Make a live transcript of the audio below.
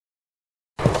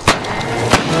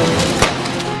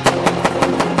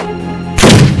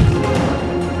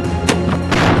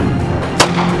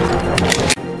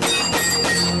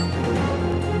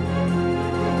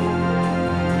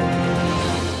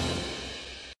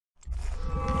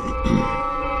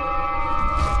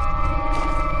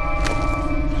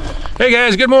Hey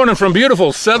guys, good morning from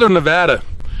beautiful Southern Nevada.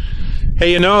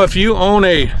 Hey, you know, if you own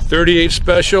a 38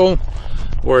 Special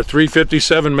or a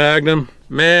 357 Magnum,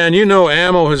 man, you know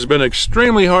ammo has been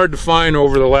extremely hard to find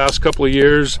over the last couple of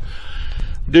years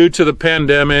due to the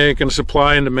pandemic and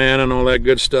supply and demand and all that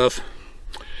good stuff.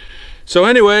 So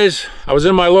anyways, I was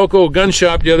in my local gun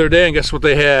shop the other day and guess what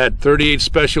they had? 38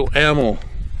 Special ammo.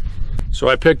 So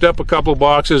I picked up a couple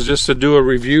boxes just to do a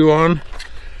review on.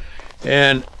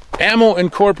 And Ammo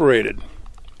Incorporated.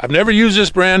 I've never used this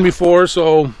brand before,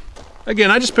 so again,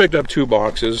 I just picked up 2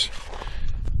 boxes.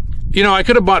 You know, I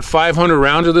could have bought 500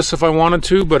 rounds of this if I wanted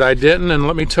to, but I didn't, and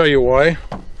let me tell you why.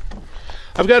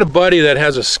 I've got a buddy that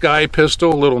has a Sky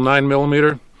pistol, a little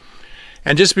 9mm,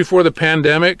 and just before the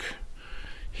pandemic,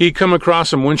 he come across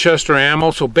some Winchester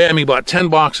ammo, so bam, he bought 10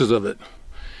 boxes of it.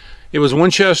 It was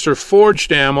Winchester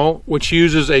forged ammo, which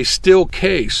uses a steel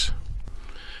case.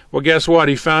 Well, guess what?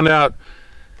 He found out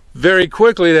very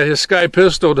quickly that his Sky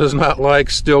pistol does not like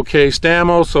steel cased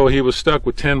ammo, so he was stuck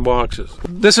with 10 boxes.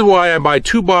 This is why I buy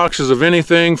 2 boxes of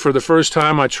anything for the first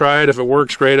time I try it. If it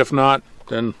works, great. If not,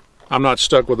 then I'm not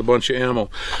stuck with a bunch of ammo.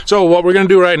 So what we're going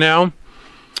to do right now,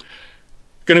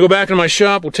 going to go back to my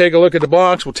shop, we'll take a look at the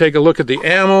box, we'll take a look at the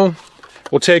ammo,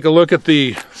 we'll take a look at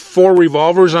the 4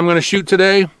 revolvers I'm going to shoot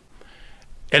today,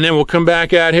 and then we'll come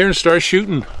back out here and start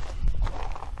shooting.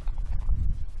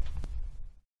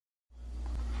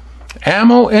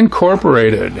 Ammo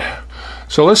Incorporated.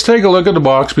 So let's take a look at the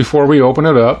box before we open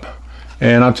it up.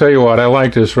 And I'll tell you what, I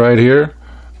like this right here.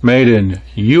 Made in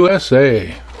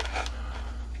USA.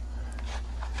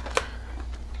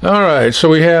 Alright, so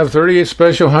we have 38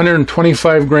 Special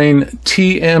 125 grain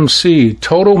TMC,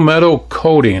 total metal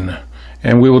coating.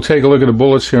 And we will take a look at the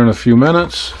bullets here in a few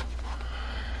minutes.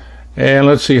 And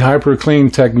let's see, Hyper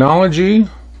Clean technology.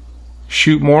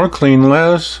 Shoot more, clean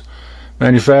less.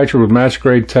 Manufactured with match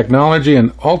grade technology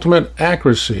and ultimate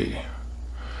accuracy.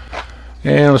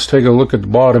 And let's take a look at the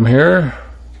bottom here.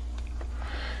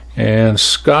 And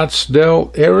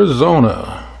Scottsdale,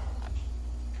 Arizona.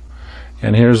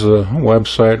 And here's the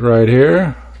website right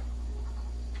here.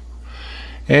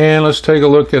 And let's take a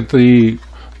look at the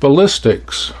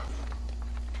ballistics.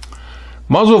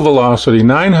 Muzzle velocity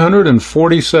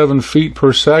 947 feet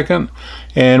per second,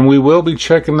 and we will be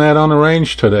checking that on the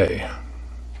range today.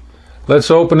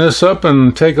 Let's open this up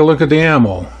and take a look at the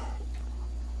ammo.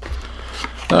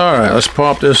 Alright, let's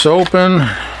pop this open.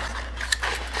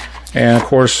 And of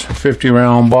course, 50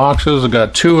 round boxes. I've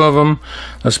got 2 of them.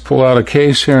 Let's pull out a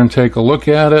case here and take a look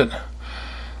at it.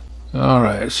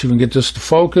 Alright, see if we can get this to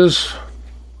focus.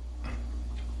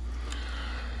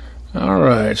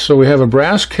 Alright, so we have a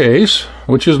brass case,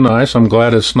 which is nice. I'm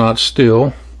glad it's not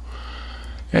steel.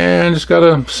 And it's got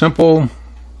a simple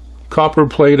copper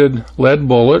plated lead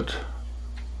bullet.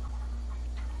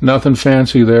 Nothing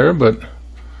fancy there, but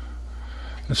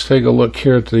let's take a look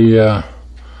here at the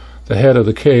head of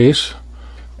the case.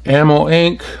 Ammo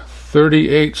Inc.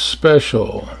 38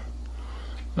 Special.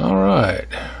 Alright.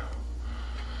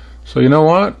 So you know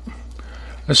what?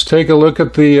 Let's take a look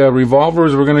at the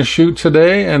revolvers we're going to shoot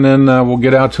today, and then we'll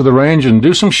get out to the range and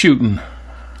do some shooting.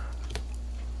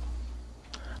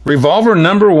 Revolver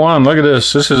number 1. Look at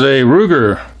this. This is a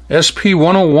Ruger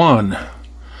SP-101.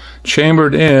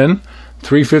 Chambered in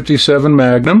 357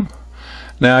 Magnum.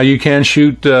 Now you can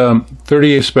shoot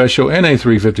 38 Special in a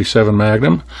 357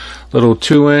 Magnum. Little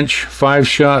 2-inch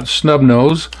 5-shot snub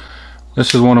nose.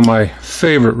 This is one of my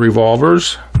favorite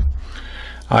revolvers.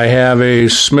 I have a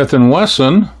Smith &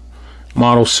 Wesson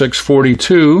model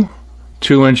 642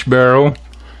 2-inch barrel.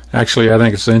 Actually, I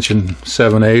think it's 1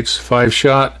 7/8,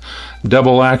 5-shot,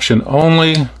 double action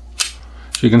only.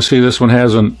 As you can see, this one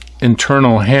has an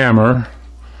internal hammer.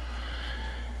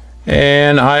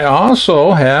 And I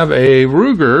also have a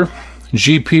Ruger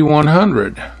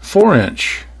GP100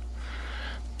 4-inch,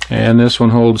 and this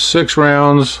one holds 6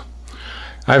 rounds.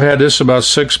 I've had this about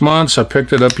 6 months. I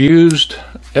picked it up used.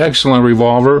 Excellent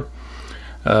revolver.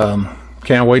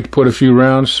 Can't wait to put a few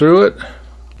rounds through it.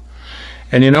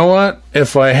 And you know what?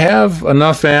 If I have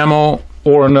enough ammo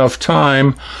or enough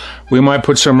time, we might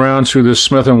put some rounds through this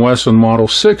Smith & Wesson Model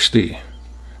 60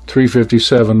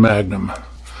 357 Magnum.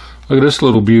 Look at this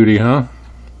little beauty, huh?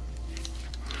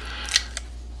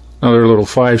 Another little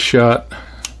 5-shot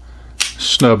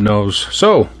snub nose.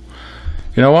 So,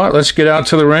 you know what? Let's get out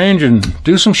to the range and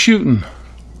do some shooting.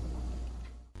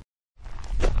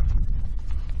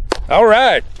 All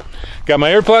right. Got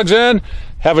my earplugs in.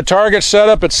 Have a target set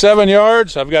up at 7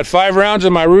 yards. I've got 5 rounds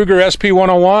in my Ruger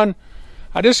SP-101.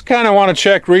 I just kind of want to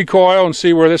check recoil and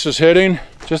see where this is hitting.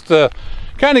 Just to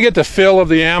kind of get the feel of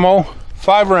the ammo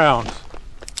 5 rounds.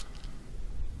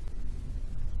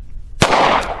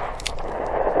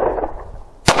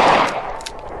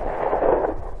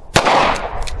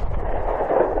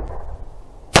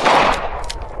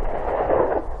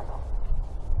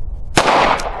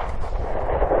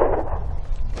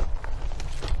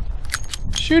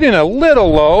 Shooting a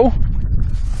little low.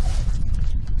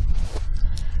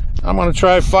 I'm going to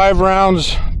try 5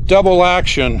 rounds double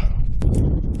action.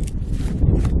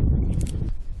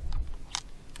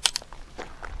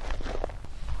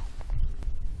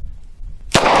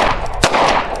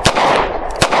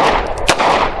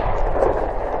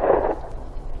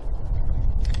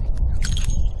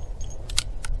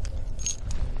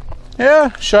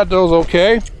 Yeah, shot those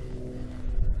okay.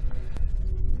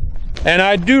 And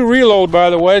I do reload, by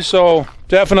the way, so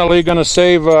definitely going to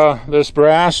save this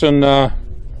brass, and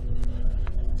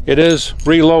it is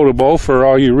reloadable for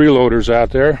all you reloaders out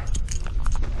there.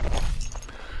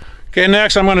 Okay,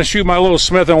 next I'm going to shoot my little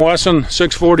Smith & Wesson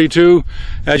 642.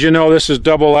 As you know, this is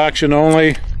double action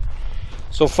only.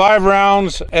 So 5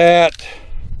 rounds at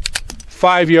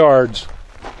 5 yards.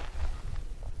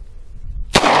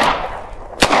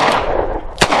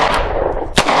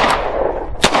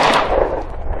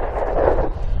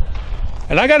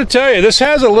 And I got to tell you, this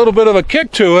has a little bit of a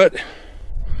kick to it,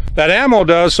 that ammo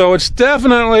does, so it's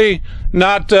definitely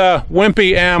not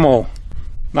wimpy ammo.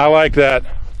 I like that.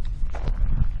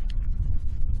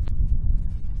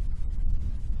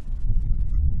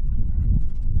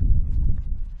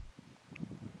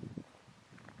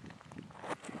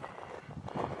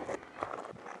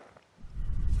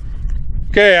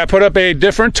 Okay, I put up a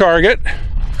different target.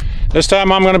 This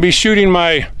time I'm going to be shooting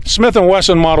my Smith &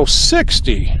 Wesson Model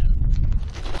 60.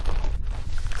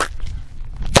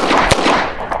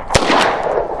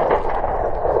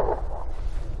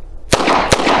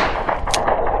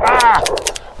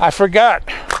 I forgot.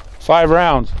 5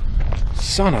 rounds.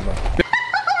 Son of a...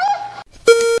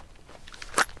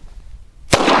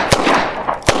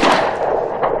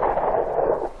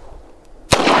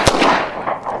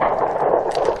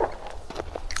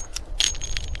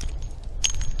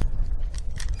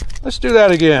 Let's do that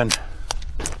again.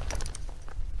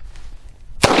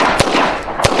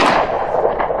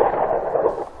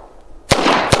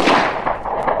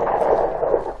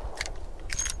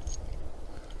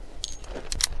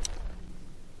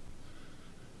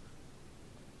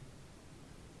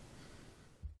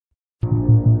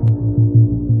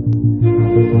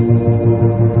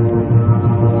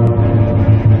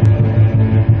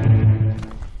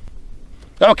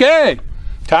 Okay,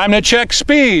 time to check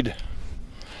speed.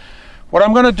 What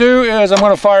I'm going to do is I'm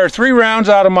going to fire 3 rounds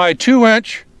out of my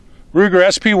 2-inch Ruger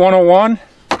SP101.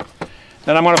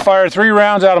 Then I'm going to fire 3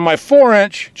 rounds out of my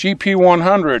 4-inch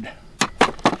GP100.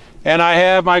 And I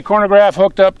have my chronograph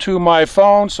hooked up to my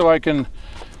phone so I can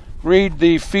read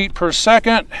the feet per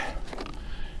second.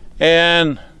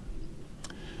 And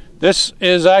this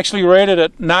is actually rated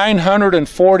at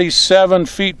 947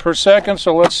 feet per second,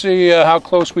 so let's see how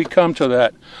close we come to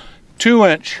that.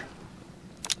 2-inch.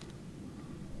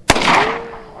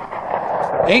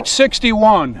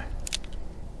 861.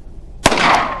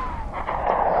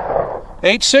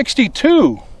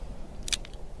 862.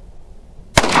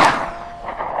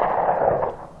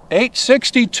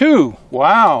 862.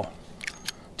 Wow.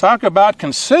 Talk about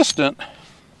consistent.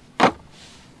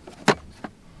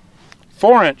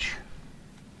 4-inch.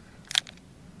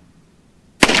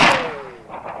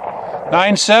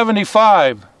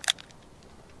 975.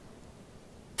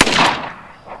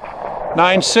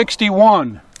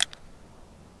 961.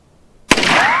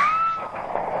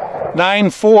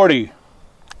 940.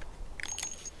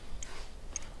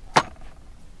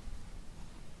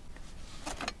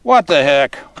 What the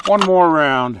heck? One more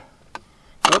round.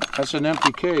 Oh, that's an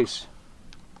empty case.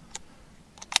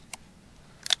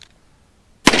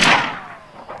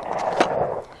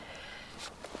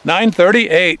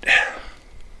 938.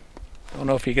 Don't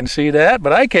know if you can see that,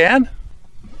 but I can.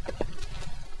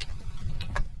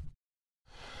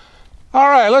 All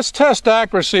right, let's test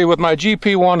accuracy with my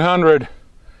GP100.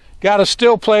 Got a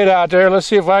still plate out there. Let's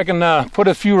see if I can put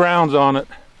a few rounds on it.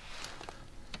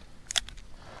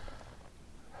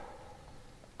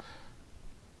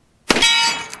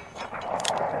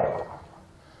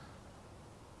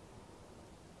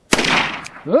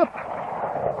 Oop.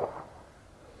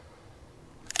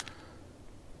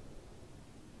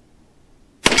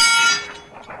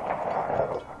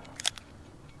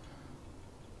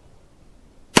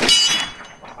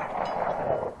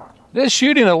 This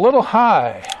shooting a little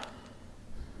high.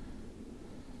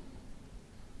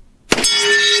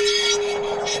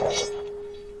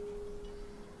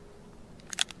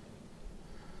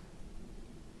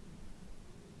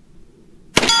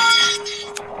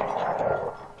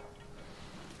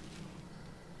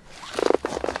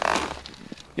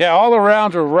 Yeah, all the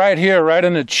rounds are right here, right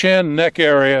in the chin, neck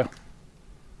area.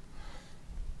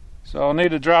 So I'll need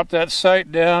to drop that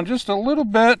sight down just a little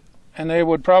bit, and they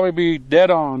would probably be dead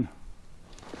on.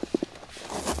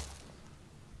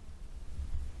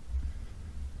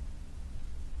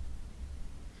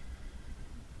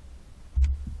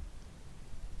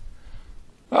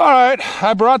 All right,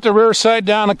 I brought the rear sight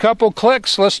down a couple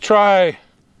clicks. Let's try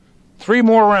 3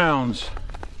 more rounds.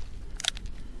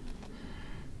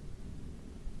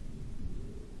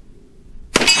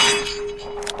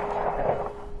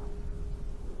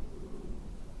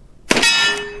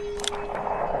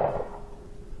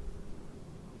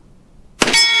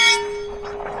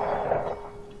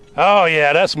 Oh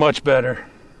yeah, that's much better.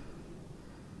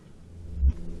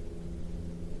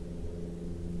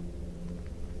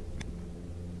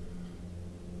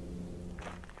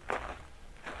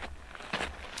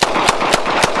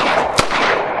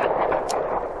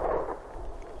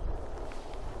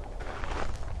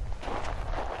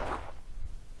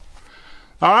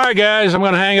 All right, guys, I'm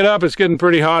going to hang it up. It's getting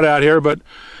pretty hot out here, but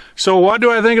so what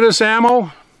do I think of this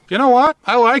ammo? You know what?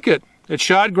 I like it. It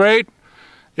shot great.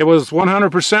 It was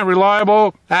 100%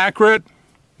 reliable, accurate,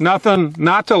 nothing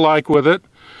not to like with it.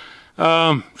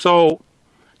 So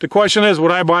the question is,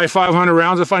 would I buy 500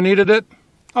 rounds if I needed it?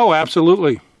 Oh,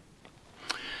 absolutely.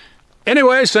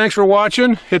 Anyways, thanks for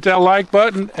watching. Hit that like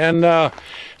button, and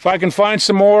if I can find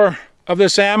some more of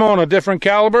this ammo on a different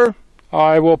caliber,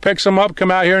 I will pick some up,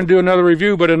 come out here and do another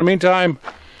review. But in the meantime,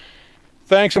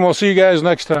 thanks, and we'll see you guys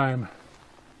next time.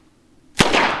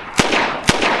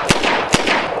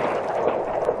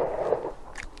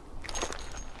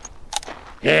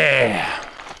 Yeah.